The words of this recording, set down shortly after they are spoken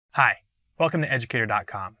Hi, welcome to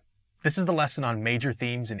Educator.com. This is the lesson on major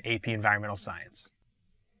themes in AP Environmental Science.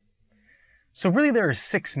 So really there are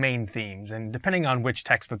 6 main themes, and depending on which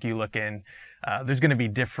textbook you look in, there's going to be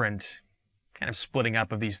different kind of splitting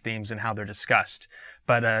up of these themes and how they're discussed.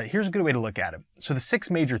 But here's a good way to look at it. So the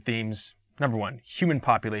 6 major themes, number 1, human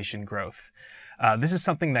population growth. This is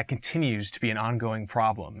something that continues to be an ongoing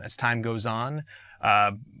problem. As time goes on,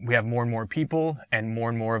 we have more and more people, and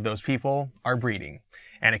more of those people are breeding.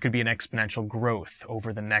 And it could be an exponential growth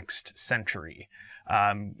over the next century,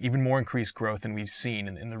 even more increased growth than we've seen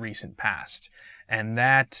in the recent past. And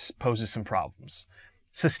that poses some problems.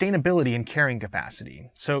 Sustainability and carrying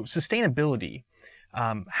capacity. So sustainability,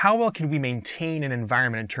 how well can we maintain an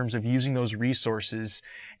environment in terms of using those resources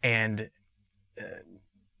and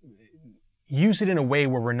use it in a way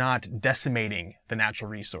where we're not decimating the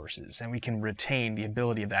natural resources, and we can retain the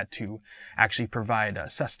ability of that to actually provide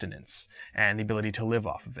sustenance and the ability to live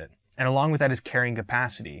off of it. And along with that is carrying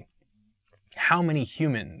capacity. How many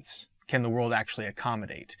humans can the world actually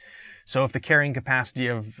accommodate? So if the carrying capacity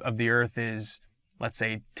of the Earth is, let's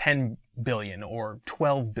say, 10 billion or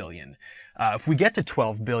 12 billion, if we get to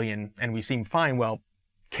 12 billion and we seem fine, well,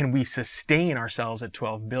 can we sustain ourselves at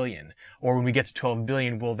 12 billion? Or when we get to 12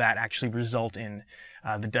 billion, will that actually result in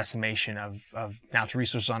the decimation of natural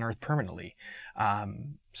resources on Earth permanently?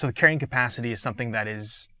 So the carrying capacity is something that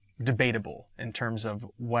is debatable in terms of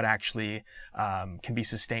what actually can be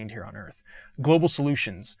sustained here on Earth. Global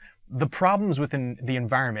solutions. The problems within the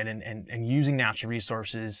environment and using natural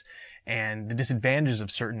resources and the disadvantages of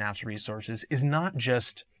certain natural resources is not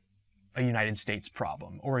just a United States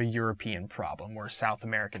problem, or a European problem, or a South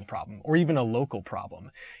American problem, or even a local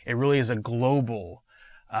problem. It really is a global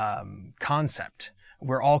concept.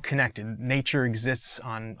 We're all connected. Nature exists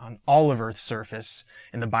on all of Earth's surface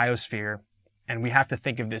in the biosphere, and we have to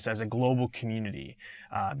think of this as a global community,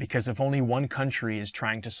 because if only one country is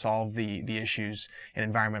trying to solve the issues in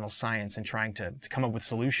environmental science and trying to come up with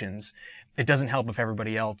solutions, it doesn't help if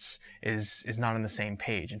everybody else is not on the same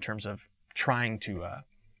page in terms of trying to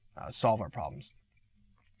solve our problems.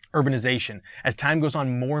 Urbanization. As time goes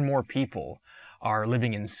on, more and more people are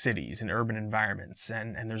living in cities, in urban environments,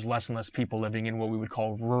 and there's less and less people living in what we would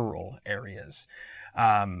call rural areas.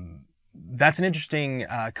 That's an interesting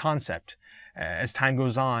concept. As time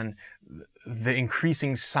goes on, the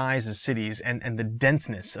increasing size of cities and the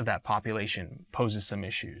denseness of that population poses some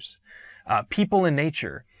issues. People and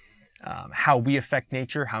nature. How we affect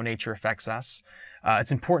nature, how nature affects us.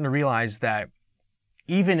 It's important to realize that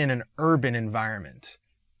even in an urban environment,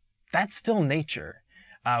 that's still nature.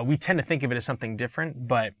 We tend to think of it as something different,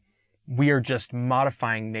 but we are just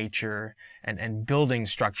modifying nature and building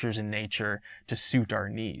structures in nature to suit our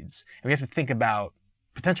needs. And we have to think about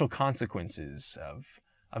potential consequences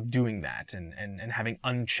of doing that and having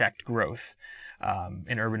unchecked growth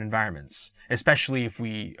in urban environments, especially if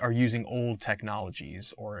we are using old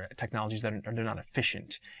technologies or technologies that are not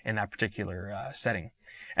efficient in that particular setting.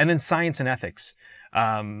 And then science and ethics.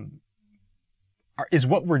 Is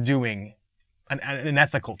what we're doing an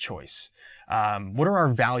ethical choice? What are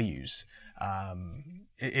our values?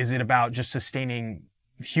 Is it about just sustaining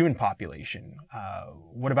human population?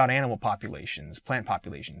 What about animal populations, plant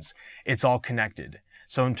populations? It's all connected.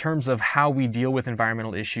 So in terms of how we deal with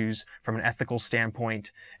environmental issues from an ethical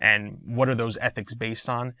standpoint and what are those ethics based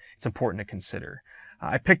on, it's important to consider.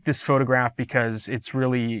 I picked this photograph because it's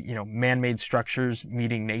really, man-made structures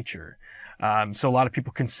meeting nature. So a lot of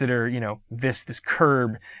people consider, this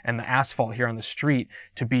curb and the asphalt here on the street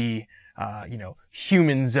to be,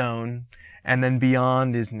 human zone, and then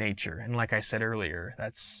beyond is nature. And like I said earlier,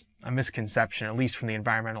 that's a misconception, at least from the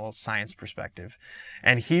environmental science perspective.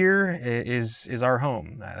 And here is our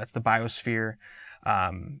home. That's the biosphere.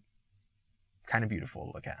 Kind of beautiful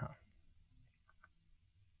to look at, huh?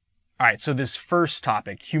 All right, so this first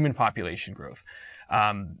topic, human population growth.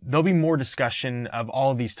 There'll be more discussion of all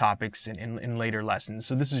of these topics in later lessons,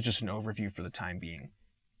 so this is just an overview for the time being.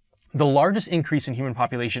 The largest increase in human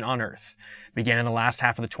population on Earth began in the last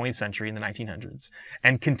half of the 20th century in the 1900s,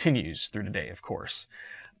 and continues through today, of course.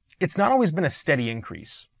 It's not always been a steady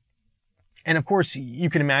increase. And of course, you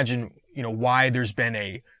can imagine, why there's been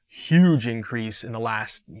a huge increase in the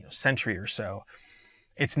last century or so.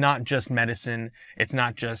 It's not just medicine. It's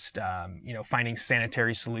not just, finding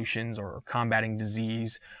sanitary solutions or combating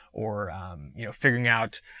disease or, figuring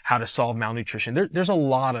out how to solve malnutrition. There's a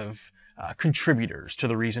lot of contributors to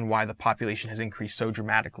the reason why the population has increased so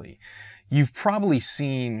dramatically. You've probably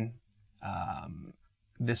seen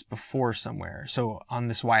this before somewhere. So on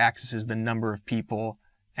this y-axis is the number of people,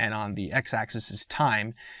 and on the x-axis is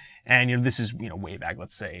time. And, this is, way back,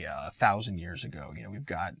 let's say 1,000 years ago. We've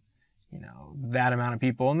got, that amount of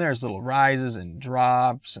people, and there's little rises and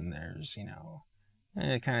drops, and there's,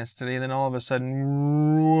 kind of steady. And then all of a sudden,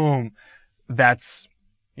 boom, that's,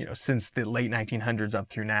 since the late 1900s up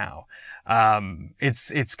through now.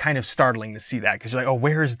 It's kind of startling to see that, because you're like, oh,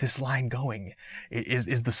 where is this line going?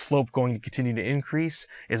 Is the slope going to continue to increase?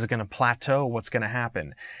 Is it going to plateau? What's going to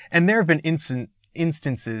happen? And there have been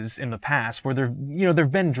instances in the past where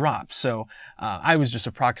there've been drops. So I was just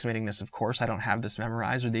approximating this, of course. I don't have this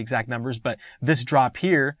memorized or the exact numbers, but this drop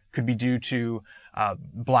here could be due to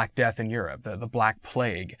Black Death in Europe, the Black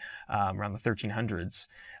Plague around the 1300s.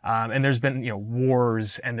 And there's been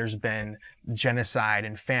wars, and there's been genocide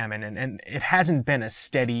and famine, and it hasn't been a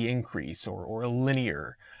steady increase or a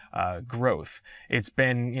linear growth. It's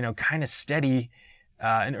been kind of steady,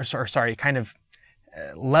 kind of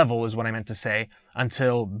level is what I meant to say,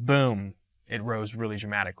 until boom, it rose really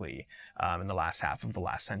dramatically in the last half of the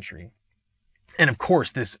last century. And of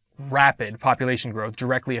course, this rapid population growth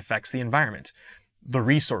directly affects the environment, the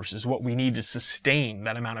resources, what we need to sustain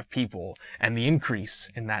that amount of people, and the increase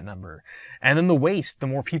in that number. And then the waste. The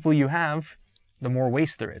more people you have, the more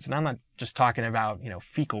waste there is. And I'm not just talking about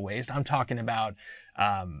fecal waste. I'm talking about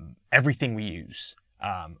everything we use,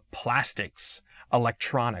 plastics,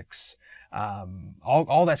 electronics,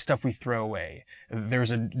 all that stuff we throw away.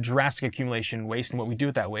 There's a drastic accumulation of waste, and what we do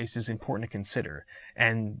with that waste is important to consider.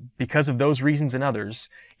 And because of those reasons and others,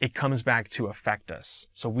 it comes back to affect us.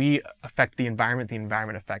 So we affect the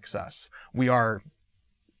environment affects us. We are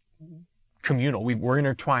communal. We're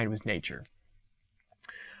intertwined with nature.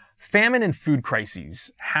 Famine and food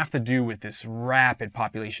crises have to do with this rapid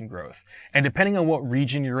population growth. And depending on what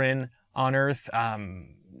region you're in on Earth,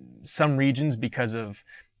 some regions, because of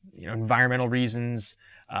environmental reasons,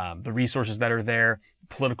 the resources that are there,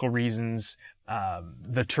 political reasons,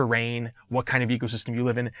 the terrain, what kind of ecosystem you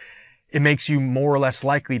live in, it makes you more or less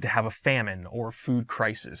likely to have a famine or food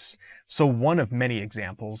crisis. So one of many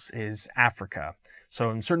examples is Africa.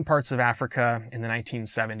 So in certain parts of Africa in the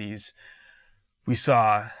 1970s, we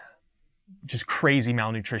saw just crazy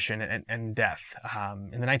malnutrition and death.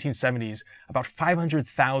 In the 1970s, about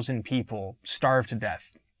 500,000 people starved to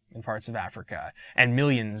death in parts of Africa, and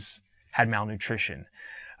millions had malnutrition.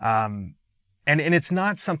 And it's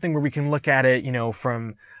not something where we can look at it,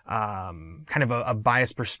 from kind of a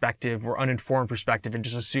biased perspective or uninformed perspective and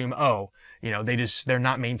just assume, they're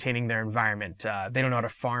not maintaining their environment. They don't know how to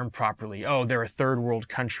farm properly. Oh, they're a third world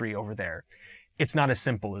country over there. It's not as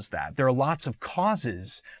simple as that. There are lots of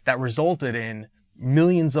causes that resulted in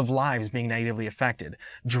millions of lives being negatively affected.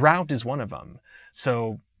 Drought is one of them.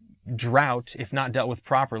 So drought, if not dealt with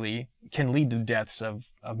properly, can lead to deaths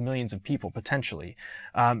of millions of people, potentially.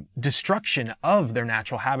 Destruction of their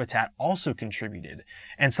natural habitat also contributed.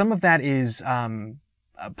 And some of that is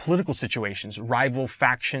political situations, rival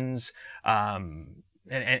factions,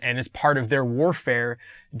 and as part of their warfare,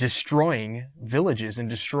 destroying villages and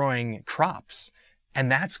destroying crops.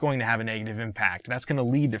 And that's going to have a negative impact. That's going to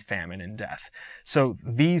lead to famine and death. So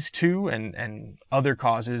these two and other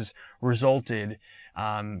causes resulted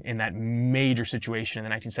in that major situation in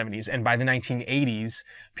the 1970s. And by the 1980s,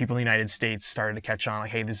 people in the United States started to catch on,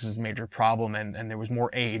 like, hey, this is a major problem. And there was more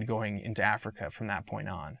aid going into Africa from that point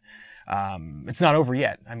on. It's not over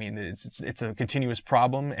yet. I mean, it's a continuous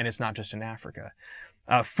problem, and it's not just in Africa.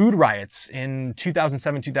 Food riots in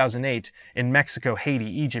 2007, 2008 in Mexico, Haiti,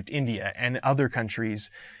 Egypt, India, and other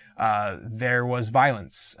countries. There was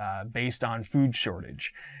violence based on food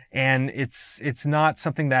shortage. And it's not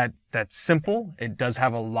something that's simple. It does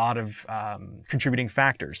have a lot of contributing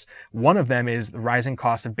factors. One of them is the rising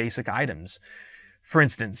cost of basic items. For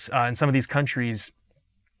instance, in some of these countries,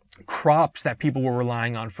 crops that people were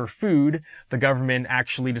relying on for food, the government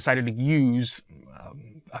actually decided to use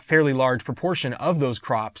a fairly large proportion of those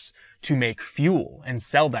crops to make fuel and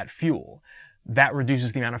sell that fuel. That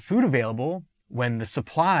reduces the amount of food available. When the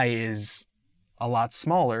supply is a lot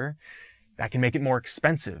smaller, that can make it more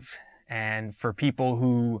expensive. And for people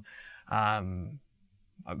who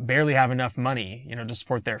barely have enough money, to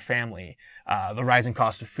support their family, the rising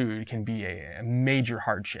cost of food can be a major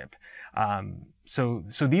hardship. So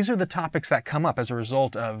these are the topics that come up as a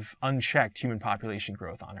result of unchecked human population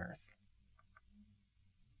growth on Earth.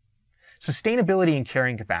 Sustainability and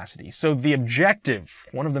carrying capacity. So the objective,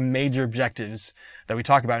 one of the major objectives that we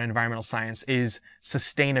talk about in environmental science is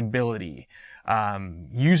sustainability.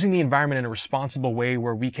 Using the environment in a responsible way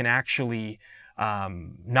where we can actually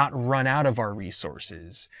not run out of our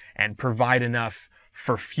resources and provide enough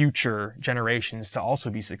for future generations to also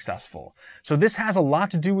be successful. So this has a lot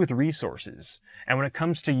to do with resources. And when it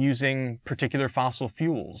comes to using particular fossil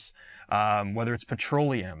fuels, whether it's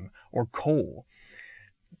petroleum or coal,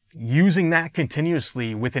 using that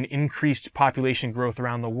continuously with an increased population growth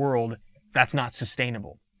around the world, that's not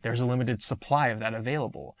sustainable. There's a limited supply of that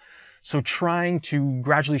available. So trying to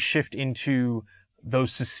gradually shift into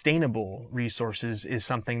those sustainable resources is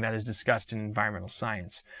something that is discussed in environmental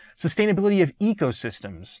science. Sustainability of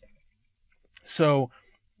ecosystems. So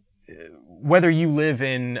whether you live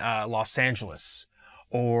in Los Angeles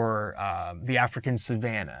or the African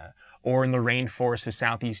savanna or in the rainforest of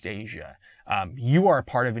Southeast Asia, you are a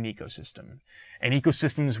part of an ecosystem. And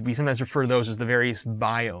ecosystems, we sometimes refer to those as the various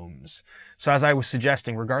biomes. So as I was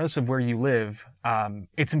suggesting, regardless of where you live,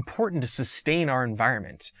 it's important to sustain our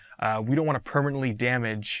environment. We don't want to permanently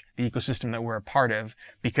damage the ecosystem that we're a part of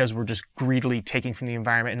because we're just greedily taking from the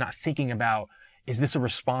environment and not thinking about, is this a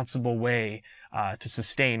responsible way to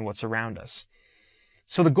sustain what's around us?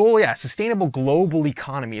 So the goal, sustainable global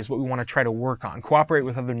economy is what we want to try to work on. Cooperate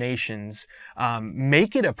with other nations,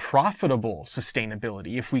 make it a profitable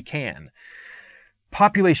sustainability if we can.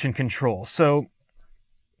 Population control. So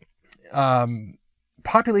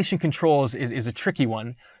population control is a tricky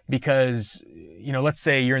one because, let's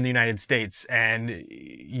say you're in the United States and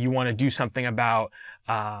you want to do something about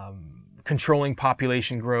controlling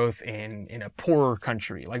population growth in a poorer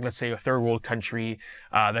country, like let's say a third world country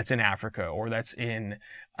that's in Africa or that's in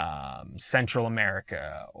Central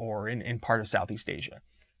America or in part of Southeast Asia.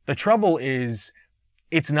 The trouble is,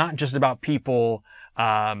 it's not just about people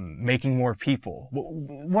making more people.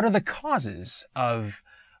 What are the causes of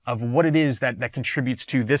what it is that contributes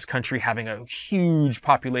to this country having a huge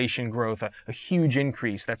population growth, a huge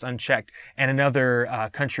increase that's unchecked, and another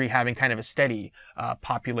country having kind of a steady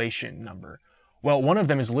population number? Well, one of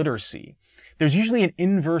them is literacy. There's usually an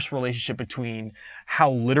inverse relationship between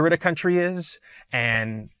how literate a country is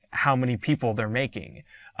and how many people they're making.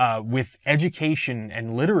 With education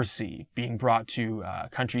and literacy being brought to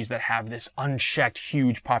countries that have this unchecked,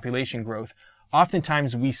 huge population growth,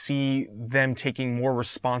 oftentimes we see them taking more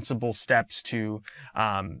responsible steps to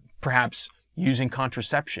perhaps using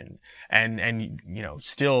contraception and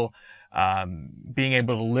still being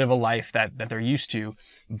able to live a life that they're used to,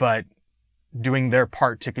 but doing their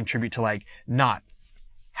part to contribute to not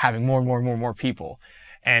having more people.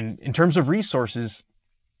 And in terms of resources,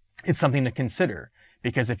 it's something to consider.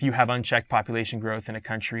 Because if you have unchecked population growth in a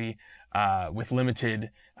country with limited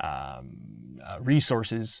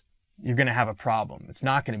resources, you're going to have a problem. It's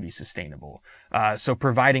not going to be sustainable. So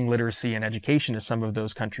providing literacy and education to some of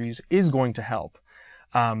those countries is going to help.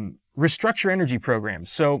 Restructure energy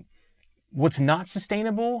programs. So what's not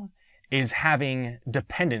sustainable is having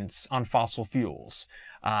dependence on fossil fuels.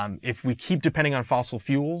 If we keep depending on fossil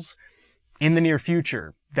fuels, in the near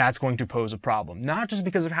future, that's going to pose a problem. Not just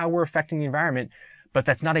because of how we're affecting the environment, but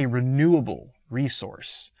that's not a renewable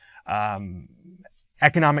resource.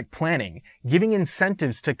 Economic planning, giving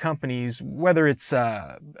incentives to companies, whether it's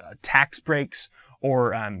tax breaks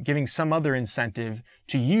or giving some other incentive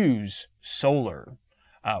to use solar,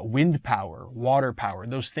 wind power, water power,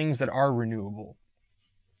 those things that are renewable.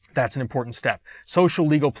 That's an important step. Social,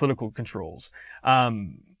 legal, political controls.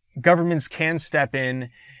 Governments can step in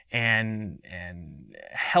and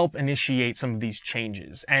help initiate some of these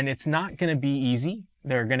changes. And it's not going to be easy.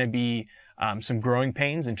 There are going to be some growing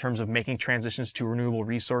pains in terms of making transitions to renewable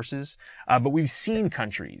resources. But we've seen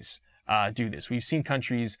countries do this. We've seen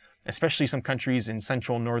countries, especially some countries in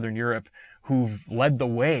Central and Northern Europe, who've led the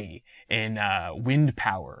way in wind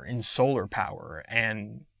power, in solar power,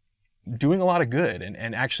 and doing a lot of good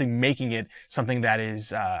and actually making it something that is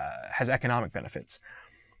has economic benefits.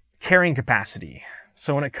 Carrying capacity.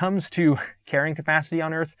 So when it comes to carrying capacity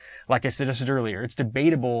on Earth, like I suggested earlier, it's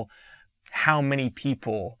debatable how many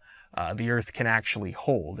people the Earth can actually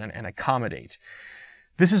hold and accommodate.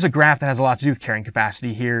 This is a graph that has a lot to do with carrying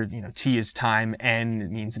capacity here. T is time,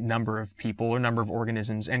 N means number of people or number of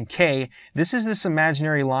organisms, and K, this is this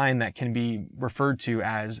imaginary line that can be referred to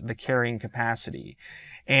as the carrying capacity.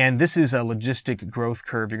 And this is a logistic growth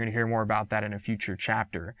curve. You're going to hear more about that in a future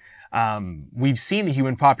chapter. We've seen the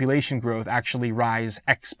human population growth actually rise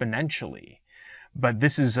exponentially, but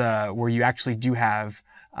this is where you actually do have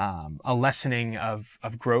a lessening of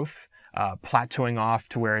growth, plateauing off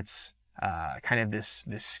to where it's kind of this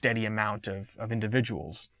steady amount of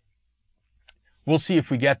individuals. We'll see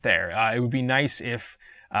if we get there. It would be nice if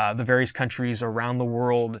the various countries around the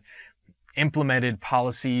world implemented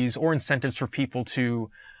policies or incentives for people to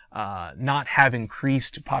not have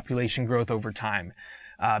increased population growth over time.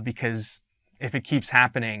 Because if it keeps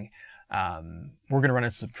happening, we're going to run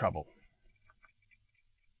into some trouble.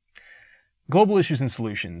 Global issues and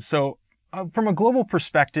solutions. So from a global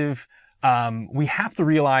perspective, we have to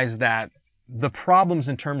realize that the problems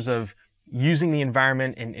in terms of using the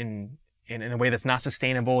environment in a way that's not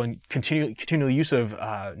sustainable and continual use of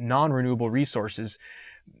non-renewable resources,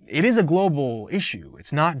 it is a global issue.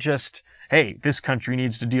 It's not just, hey, this country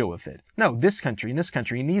needs to deal with it. No, this country and this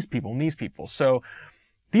country and these people and these people. So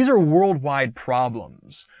these are worldwide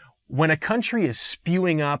problems. When a country is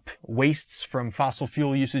spewing up wastes from fossil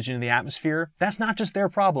fuel usage into the atmosphere, that's not just their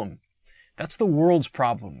problem. That's the world's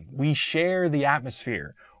problem. We share the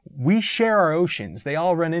atmosphere. We share our oceans. They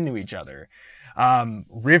all run into each other.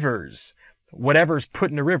 Rivers, whatever's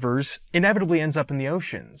put into rivers inevitably ends up in the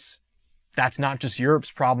oceans. That's not just Europe's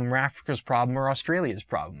problem or Africa's problem or Australia's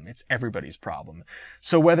problem. It's everybody's problem.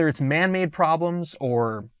 So whether it's man-made problems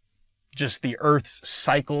or just the Earth's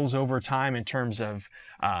cycles over time in terms of,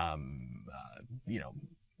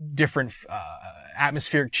 different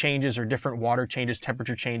atmospheric changes or different water changes,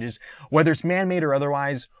 temperature changes, whether it's man-made or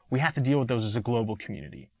otherwise, we have to deal with those as a global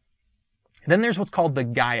community. Then there's what's called the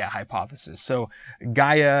Gaia hypothesis. So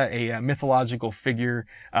Gaia, a mythological figure,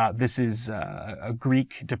 this is a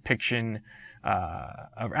Greek depiction,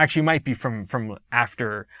 actually might be from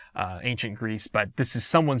after ancient Greece, but this is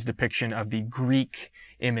someone's depiction of the Greek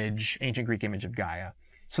image, ancient Greek image of Gaia.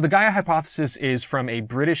 So the Gaia hypothesis is from a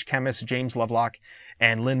British chemist, James Lovelock,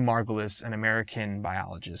 and Lynn Margulis, an American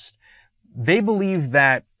biologist. They believe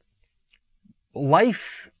that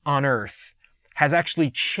life on Earth has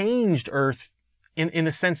actually changed Earth in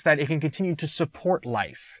the sense that it can continue to support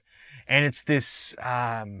life. And it's this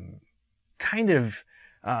kind of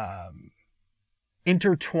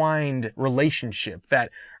intertwined relationship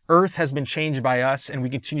that Earth has been changed by us and we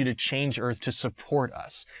continue to change Earth to support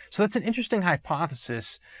us. So that's an interesting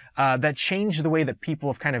hypothesis that changed the way that people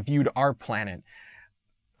have kind of viewed our planet.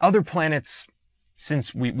 Other planets,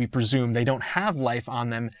 since we presume they don't have life on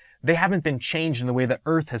them, they haven't been changed in the way that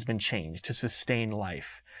Earth has been changed to sustain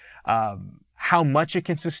life. How much it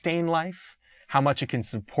can sustain life, how much it can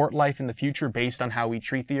support life in the future based on how we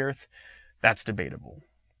treat the Earth, that's debatable.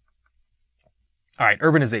 All right,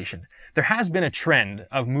 urbanization. There has been a trend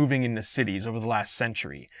of moving into cities over the last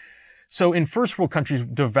century. So in first world countries,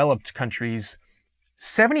 developed countries,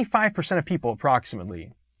 75% of people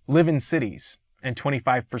approximately live in cities, and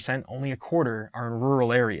 25%, only a quarter, are in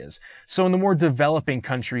rural areas. So in the more developing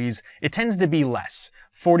countries, it tends to be less.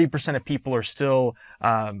 40% of people are still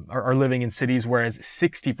are living in cities, whereas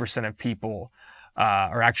 60% of people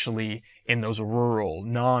are actually in those rural,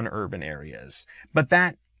 non-urban areas. But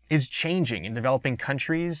that is changing. In developing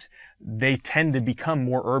countries, they tend to become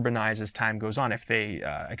more urbanized as time goes on if they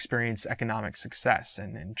experience economic success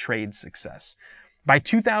and trade success. By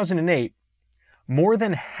 2008, more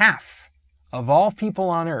than half of all people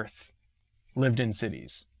on Earth lived in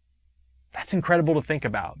cities. That's incredible to think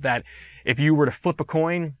about, that if you were to flip a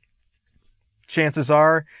coin, chances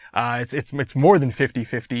are it's more than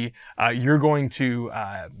 50-50. You're going to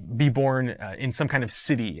be born in some kind of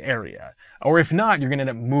city area. Or if not, you're going to end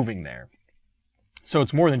up moving there. So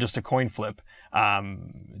it's more than just a coin flip.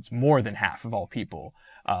 It's more than half of all people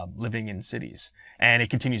living in cities. And it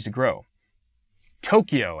continues to grow.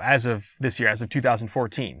 Tokyo, as of this year, as of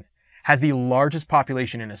 2014, has the largest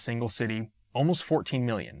population in a single city, almost 14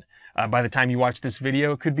 million. By the time you watch this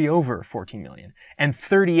video, it could be over 14 million. And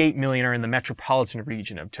 38 million are in the metropolitan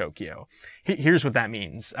region of Tokyo. Here's what that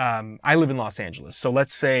means. I live in Los Angeles. So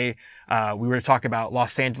let's say we were to talk about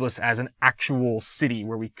Los Angeles as an actual city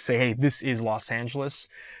where we say, hey, this is Los Angeles.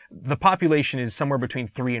 The population is somewhere between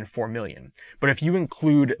 3 and 4 million. But if you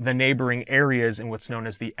include the neighboring areas in what's known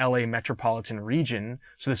as the LA metropolitan region,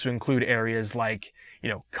 so this would include areas like,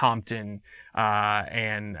 Compton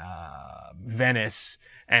and Venice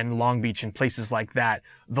and Long Beach and places like that,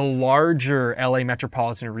 the larger LA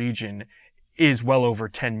metropolitan region is well over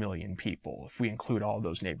 10 million people if we include all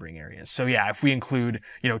those neighboring areas. So yeah, if we include,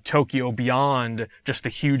 Tokyo beyond just the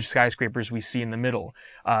huge skyscrapers we see in the middle,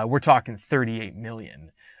 we're talking 38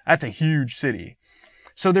 million. That's a huge city.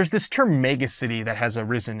 So there's this term megacity that has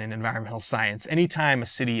arisen in environmental science. Anytime a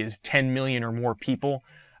city is 10 million or more people,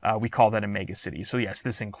 we call that a megacity. So yes,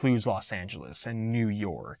 this includes Los Angeles and New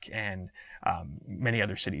York and many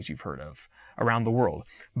other cities you've heard of around the world.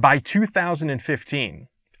 By 2015,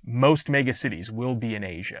 most megacities will be in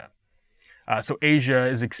Asia. So Asia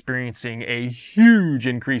is experiencing a huge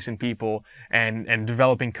increase in people and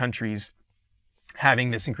developing countries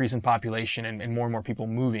having this increase in population and more people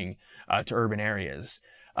moving to urban areas.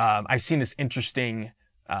 I've seen this interesting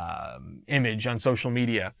image on social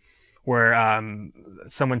media where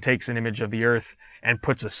someone takes an image of the Earth and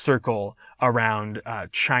puts a circle around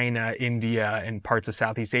China, India, and parts of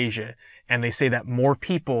Southeast Asia, and they say that more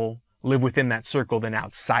people live within that circle than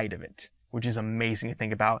outside of it, which is amazing to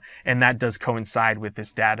think about. And that does coincide with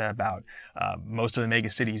this data about most of the mega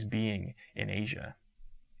cities being in Asia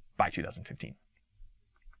by 2015.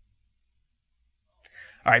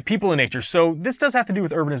 All right, people and nature. So this does have to do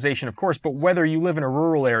with urbanization, of course, but whether you live in a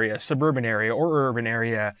rural area, suburban area, or urban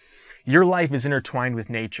area, your life is intertwined with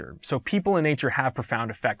nature. So people and nature have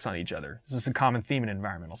profound effects on each other. This is a common theme in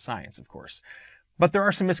environmental science, of course. But there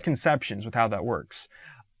are some misconceptions with how that works.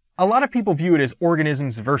 A lot of people view it as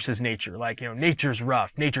organisms versus nature, like, nature's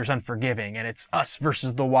rough, nature's unforgiving, and it's us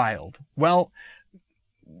versus the wild. Well,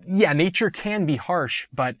 yeah, nature can be harsh,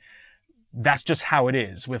 but that's just how it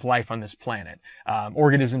is with life on this planet.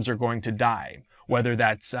 Organisms are going to die, whether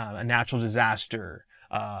that's a natural disaster,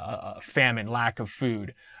 a famine, lack of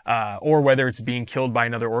food, or whether it's being killed by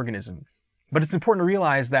another organism. But it's important to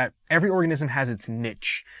realize that every organism has its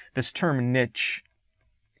niche. This term niche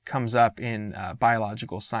comes up in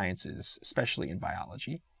biological sciences, especially in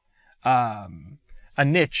biology. A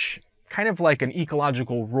niche, kind of like an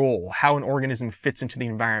ecological role, how an organism fits into the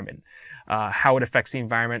environment, how it affects the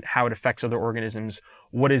environment, how it affects other organisms,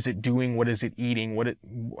 what is it doing, what is it eating,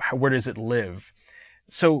 where does it live.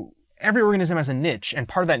 So every organism has a niche, and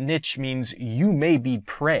part of that niche means you may be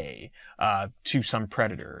prey to some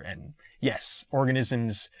predator. And yes,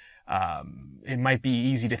 organisms, it might be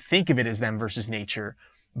easy to think of it as them versus nature,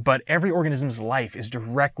 but every organism's life is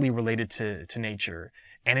directly related to nature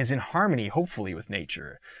and is in harmony, hopefully, with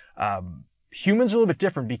nature. Humans are a little bit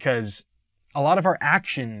different because a lot of our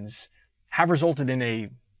actions have resulted in a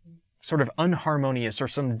sort of unharmonious or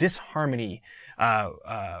some disharmony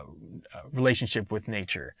relationship with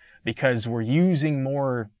nature, because we're using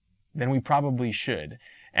more than we probably should.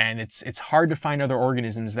 And it's hard to find other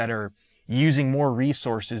organisms that are using more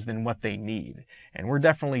resources than what they need. And we're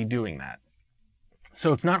definitely doing that.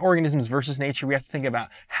 So it's not organisms versus nature. We have to think about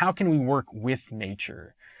how can we work with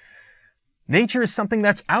nature. Nature is something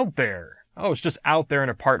that's out there. Oh, it's just out there and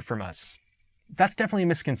apart from us. That's definitely a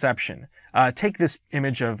misconception. Take this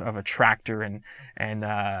image of a tractor and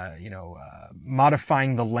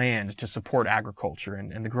modifying the land to support agriculture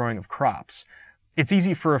and the growing of crops. It's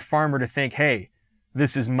easy for a farmer to think, hey,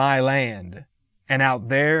 this is my land, and out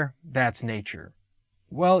there, that's nature.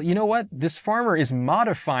 Well, you know what? This farmer is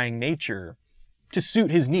modifying nature to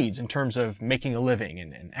suit his needs in terms of making a living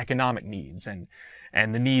and economic needs and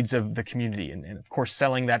the needs of the community. And of course,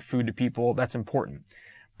 selling that food to people, that's important.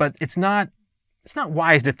 But it's not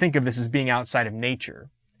wise to think of this as being outside of nature,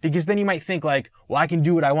 because then you might think like, well, I can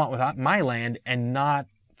do what I want with my land and not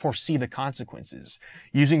foresee the consequences.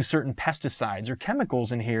 Using certain pesticides or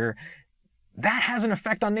chemicals in here, that has an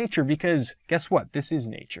effect on nature, because guess what? This is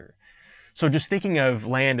nature. So just thinking of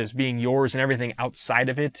land as being yours and everything outside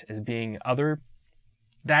of it as being other,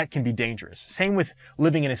 that can be dangerous. Same with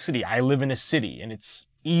living in a city. I live in a city, and it's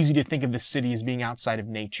easy to think of the city as being outside of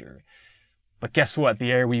nature. But guess what?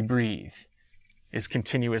 The air we breathe is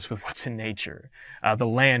continuous with what's in nature. The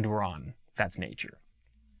land we're on, that's nature.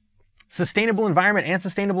 Sustainable environment and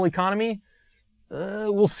sustainable economy,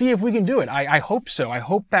 we'll see if we can do it. I hope so. I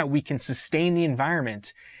hope that we can sustain the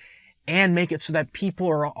environment and make it so that people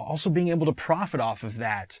are also being able to profit off of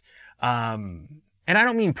that. And I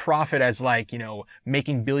don't mean profit as like,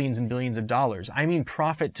 making billions and billions of dollars. I mean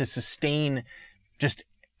profit to sustain just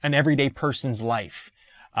an everyday person's life.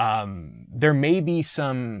 There may be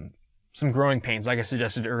some growing pains, like I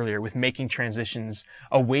suggested earlier, with making transitions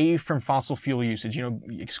away from fossil fuel usage,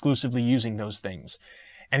 exclusively using those things,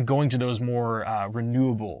 and going to those more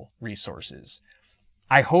renewable resources.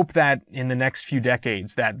 I hope that in the next few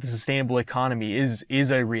decades that the sustainable economy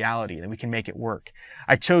is a reality, that we can make it work.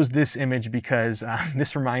 I chose this image because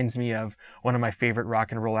this reminds me of one of my favorite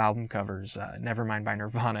rock and roll album covers, Nevermind by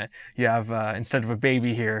Nirvana. You have, instead of a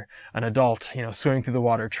baby here, an adult, swimming through the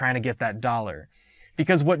water trying to get that dollar.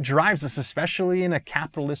 Because what drives us, especially in a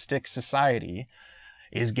capitalistic society,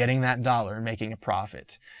 is getting that dollar and making a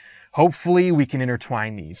profit. Hopefully we can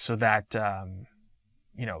intertwine these so that,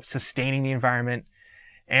 sustaining the environment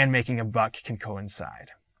and making a buck can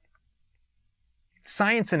coincide.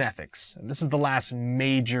 Science and ethics. This is the last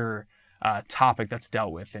major topic that's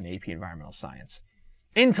dealt with in AP Environmental Science.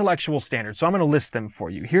 Intellectual standards. So I'm going to list them for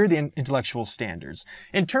you. Here are the intellectual standards.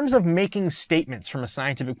 In terms of making statements from a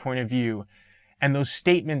scientific point of view, and those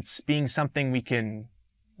statements being something we can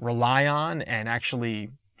rely on and actually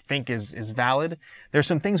think is valid, there's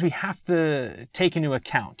some things we have to take into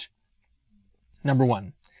account. Number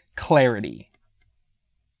one, clarity.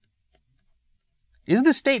 Is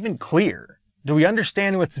the statement clear? Do we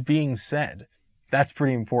understand what's being said? That's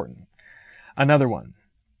pretty important. Another one,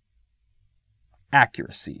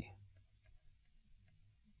 accuracy.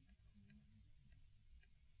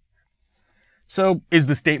 So, is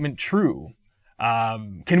the statement true?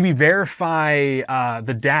 Can we verify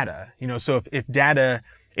the data? So if data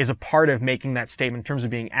is a part of making that statement in terms of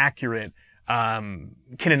being accurate, can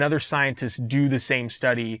another scientist do the same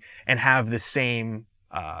study and have the same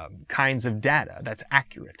kinds of data that's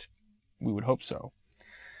accurate? We would hope so.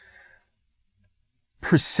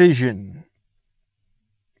 Precision.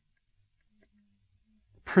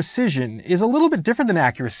 Precision is a little bit different than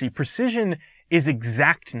accuracy. Precision is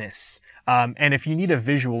exactness. And if you need a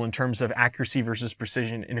visual in terms of accuracy versus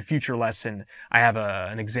precision, in a future lesson, I have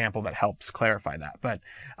an example that helps clarify that. But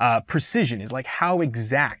precision is like, how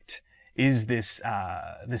exact is this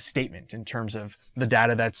statement in terms of the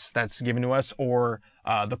data that's given to us, or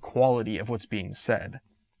the quality of what's being said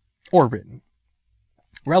or written.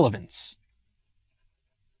 Relevance.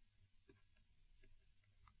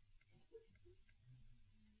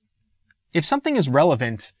 If something is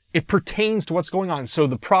relevant, it pertains to what's going on. So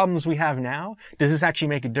the problems we have now, does this actually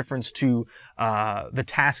make a difference to the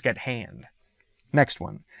task at hand? Next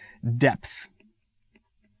one, depth.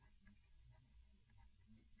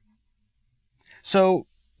 So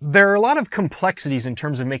there are a lot of complexities in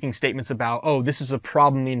terms of making statements about, oh, this is a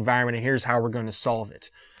problem in the environment and here's how we're going to solve it.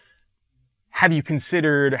 Have you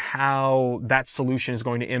considered how that solution is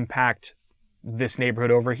going to impact this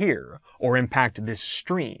neighborhood over here, or impact this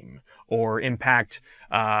stream, or impact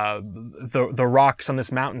the rocks on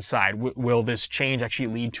this mountainside? Will this change actually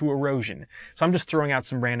lead to erosion? So I'm just throwing out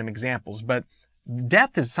some random examples, but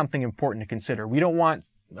depth is something important to consider. We don't want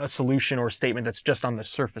a solution or a statement that's just on the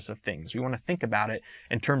surface of things. We want to think about it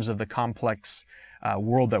in terms of the complex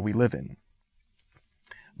world that we live in.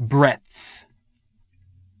 Breadth.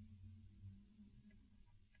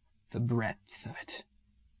 The breadth of it.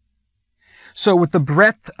 So with the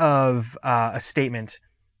breadth of a statement,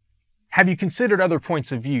 have you considered other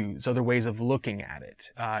points of views, other ways of looking at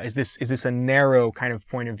it? Is this a narrow kind of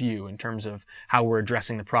point of view in terms of how we're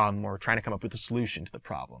addressing the problem or trying to come up with a solution to the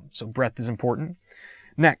problem? So breadth is important.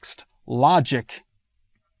 Next, logic.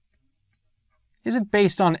 Is it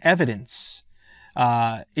based on evidence?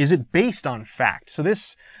 Is it based on fact? So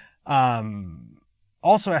this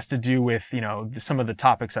also has to do with, some of the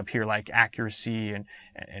topics up here like accuracy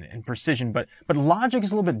and precision, but logic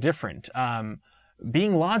is a little bit different.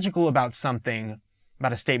 Being logical about something,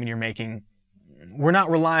 about a statement you're making, we're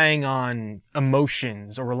not relying on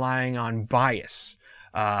emotions or relying on bias.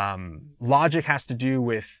 Logic has to do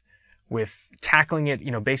with tackling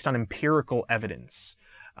it, based on empirical evidence,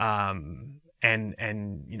 and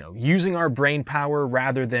using our brain power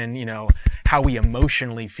rather than, how we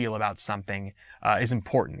emotionally feel about something is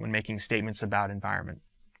important when making statements about environment.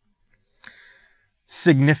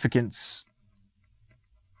 Significance.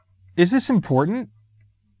 Is this important?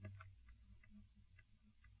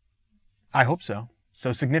 I hope so.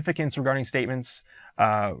 So significance regarding statements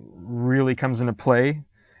really comes into play.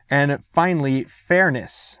 And finally,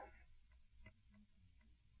 fairness.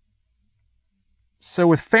 So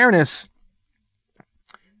with fairness,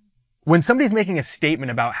 when somebody's making a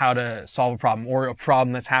statement about how to solve a problem or a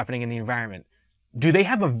problem that's happening in the environment, do they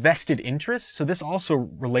have a vested interest? So this also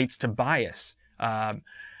relates to bias.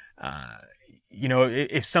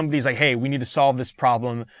 If somebody's like, hey, we need to solve this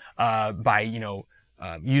problem by,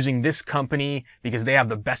 using this company because they have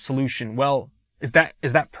the best solution. Well, is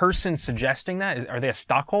that person suggesting that? Are they a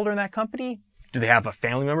stockholder in that company? Do they have a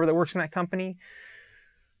family member that works in that company?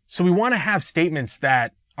 So we want to have statements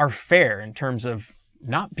that are fair in terms of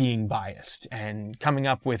not being biased and coming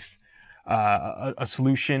up with a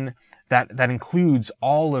solution that includes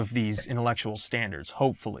all of these intellectual standards,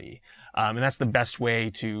 hopefully. And that's the best way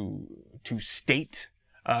to state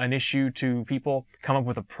an issue to people, come up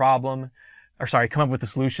with a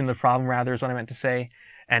solution to the problem, rather, is what I meant to say.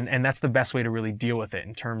 And that's the best way to really deal with it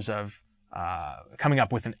in terms of coming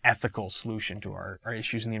up with an ethical solution to our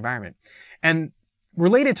issues in the environment. And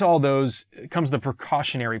related to all those comes the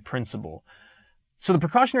precautionary principle. So the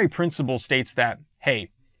precautionary principle states that,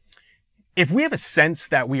 hey, if we have a sense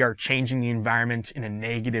that we are changing the environment in a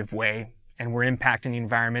negative way and we're impacting the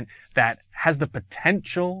environment that has the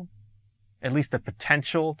potential, at least the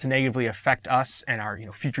potential, to negatively affect us and our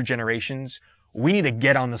future generations, we need to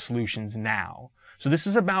get on the solutions now. So this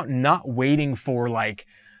is about not waiting for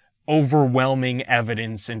overwhelming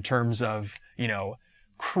evidence in terms of,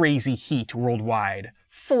 crazy heat worldwide,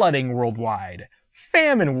 flooding worldwide,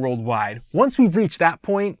 famine worldwide. Once we've reached that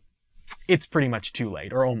point, it's pretty much too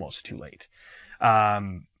late, or almost too late.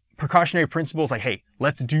 precautionary principles like, hey,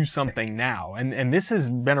 let's do something now. And this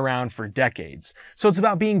has been around for decades. So it's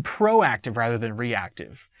about being proactive rather than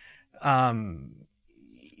reactive. Coming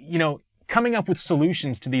up with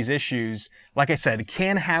solutions to these issues, like I said,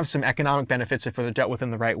 can have some economic benefits if they're dealt with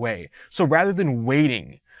in the right way. So rather than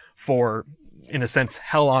waiting for, in a sense,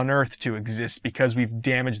 hell on earth to exist because we've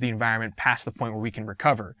damaged the environment past the point where we can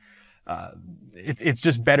recover, it's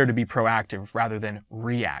just better to be proactive rather than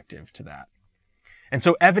reactive to that. And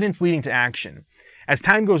so evidence leading to action. As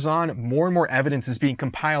time goes on, more and more evidence is being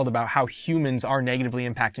compiled about how humans are negatively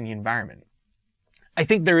impacting the environment. I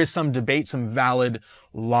think there is some debate, some valid,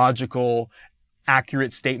 logical,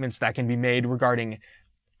 accurate statements that can be made regarding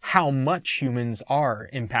how much humans are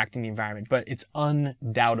impacting the environment, but it's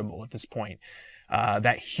undoubtable at this point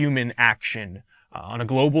that human action on a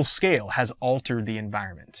global scale has altered the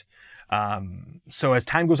environment. So as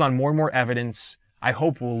time goes on, more and more evidence, I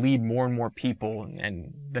hope, will lead more and more people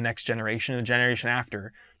and the next generation and the generation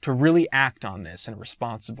after to really act on this in a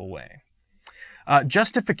responsible way.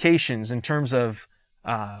 Justifications in terms of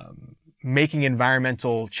making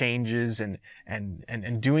environmental changes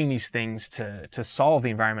and doing these things to solve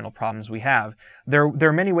the environmental problems we have, there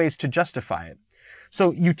are many ways to justify it.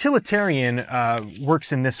 So utilitarian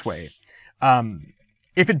works in this way.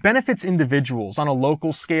 If it benefits individuals on a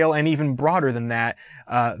local scale and even broader than that,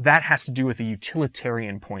 that has to do with a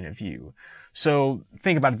utilitarian point of view. So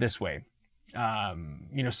think about it this way.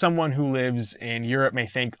 Someone who lives in Europe may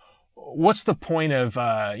think, what's the point of,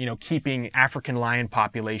 keeping African lion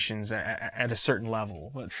populations at a certain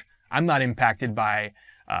level? I'm not impacted by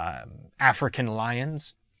African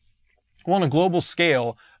lions. Well, on a global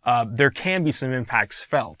scale, there can be some impacts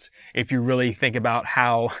felt if you really think about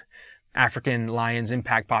how African lions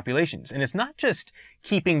impact populations. And it's not just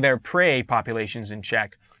keeping their prey populations in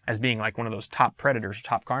check as being like one of those top predators,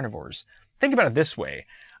 top carnivores. Think about it this way.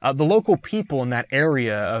 The local people in that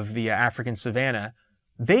area of the African savanna,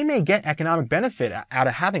 they may get economic benefit out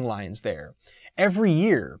of having lions there. Every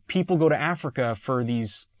year, people go to Africa for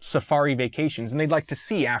these safari vacations, and they'd like to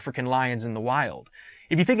see African lions in the wild.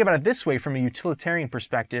 If you think about it this way from a utilitarian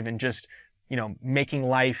perspective and just, making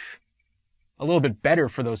life a little bit better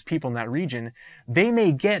for those people in that region, they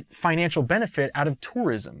may get financial benefit out of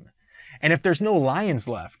tourism. And if there's no lions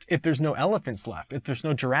left, if there's no elephants left, if there's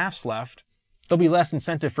no giraffes left, there'll be less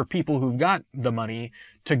incentive for people who've got the money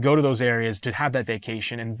to go to those areas to have that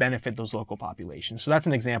vacation and benefit those local populations. So that's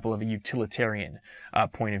an example of a utilitarian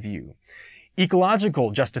point of view.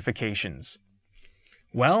 Ecological justifications.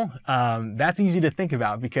 Well, that's easy to think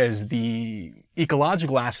about because the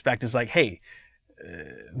ecological aspect is like, hey,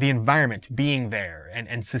 the environment being there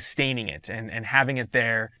and sustaining it and having it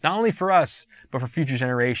there, not only for us, but for future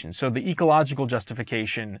generations. So the ecological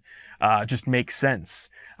justification just makes sense.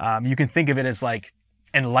 You can think of it as like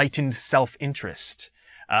enlightened self-interest.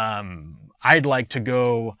 I'd like to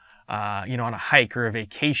go, on a hike or a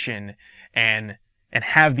vacation and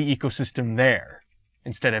have the ecosystem there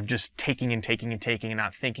instead of just taking and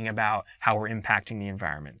not thinking about how we're impacting the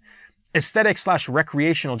environment.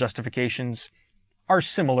 Aesthetic/recreational justifications are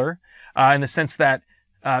similar in the sense that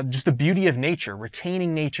just the beauty of nature,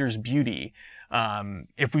 retaining nature's beauty.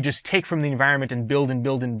 If we just take from the environment and build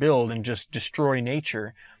and just destroy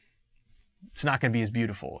nature, it's not going to be as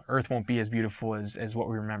beautiful. Earth won't be as beautiful as what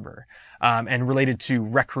we remember. And related to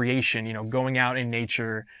recreation, going out in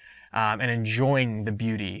nature and enjoying the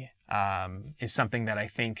beauty is something that I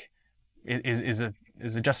think is a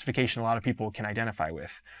justification a lot of people can identify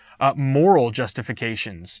with. Moral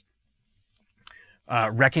justifications.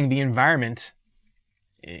 Wrecking the environment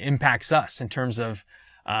impacts us in terms of,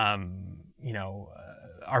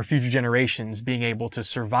 our future generations being able to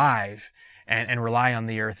survive and rely on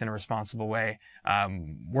the earth in a responsible way.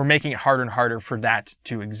 We're making it harder and harder for that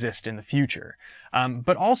to exist in the future.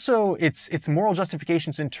 But also it's moral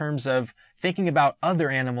justifications in terms of thinking about other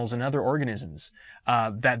animals and other organisms,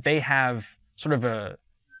 that they have sort of a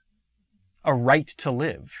right to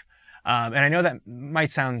live. And I know that might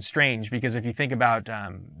sound strange because if you think about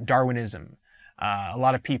Darwinism, a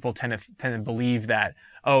lot of people tend to believe that,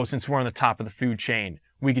 since we're on the top of the food chain,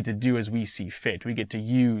 we get to do as we see fit. We get to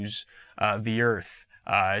use the earth.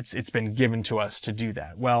 It's been given to us to do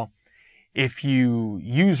that. Well, if you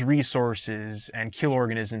use resources and kill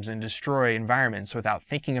organisms and destroy environments without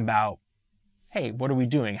thinking about, hey, what are we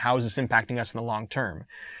doing? How is this impacting us in the long term?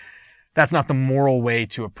 That's not the moral way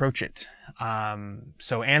to approach it.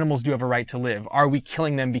 So animals do have a right to live. Are we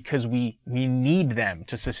killing them because we need them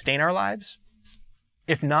to sustain our lives?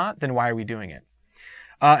 If not, then why are we doing it?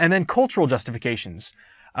 And then cultural justifications.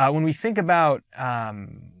 When we think about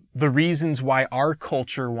the reasons why our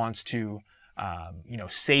culture wants to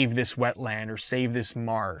save this wetland or save this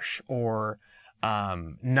marsh, or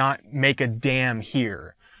not make a dam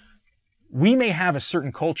here. We may have a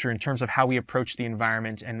certain culture in terms of how we approach the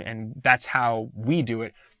environment, and that's how we do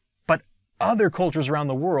it. But other cultures around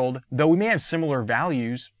the world, though we may have similar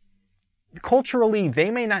values, culturally, they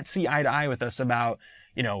may not see eye to eye with us about,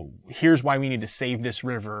 here's why we need to save this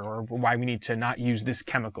river, or why we need to not use this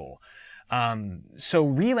chemical. So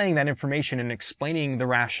relaying that information and explaining the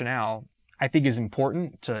rationale, I think, is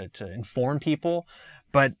important to inform people.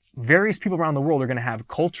 But various people around the world are going to have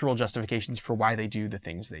cultural justifications for why they do the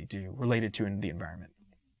things they do related to the environment.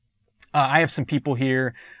 I have some people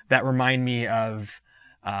here that remind me of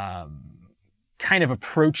kind of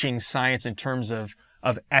approaching science in terms of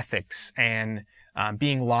ethics and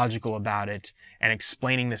being logical about it and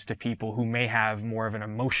explaining this to people who may have more of an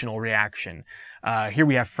emotional reaction. Here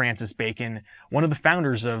we have Francis Bacon, one of the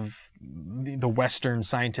founders of the Western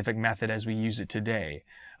scientific method as we use it today.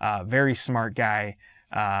 Very smart guy,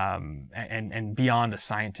 and beyond a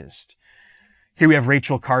scientist. Here we have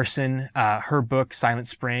Rachel Carson, her book, Silent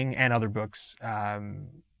Spring, and other books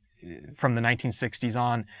from the 1960s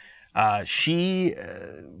on. She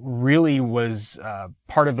really was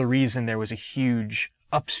part of the reason there was a huge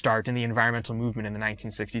upstart in the environmental movement in the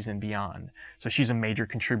 1960s and beyond. So she's a major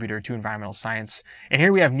contributor to environmental science. And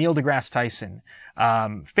here we have Neil deGrasse Tyson,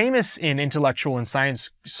 famous in intellectual and science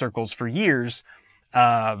circles for years,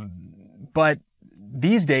 but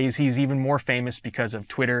these days he's even more famous because of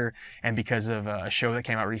Twitter and because of a show that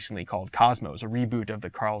came out recently called Cosmos, a reboot of the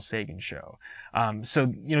Carl Sagan show. So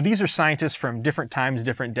these are scientists from different times,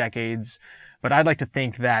 different decades, but I'd like to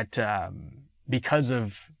think that because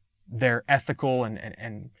of their ethical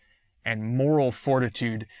and moral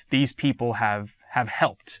fortitude, these people have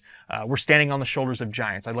helped. We're standing on the shoulders of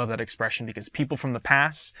giants. I love that expression because people from the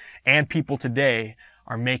past and people today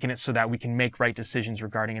are making it so that we can make right decisions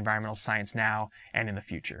regarding environmental science now and in the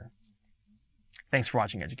future. Thanks for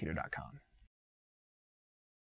watching Educator.com.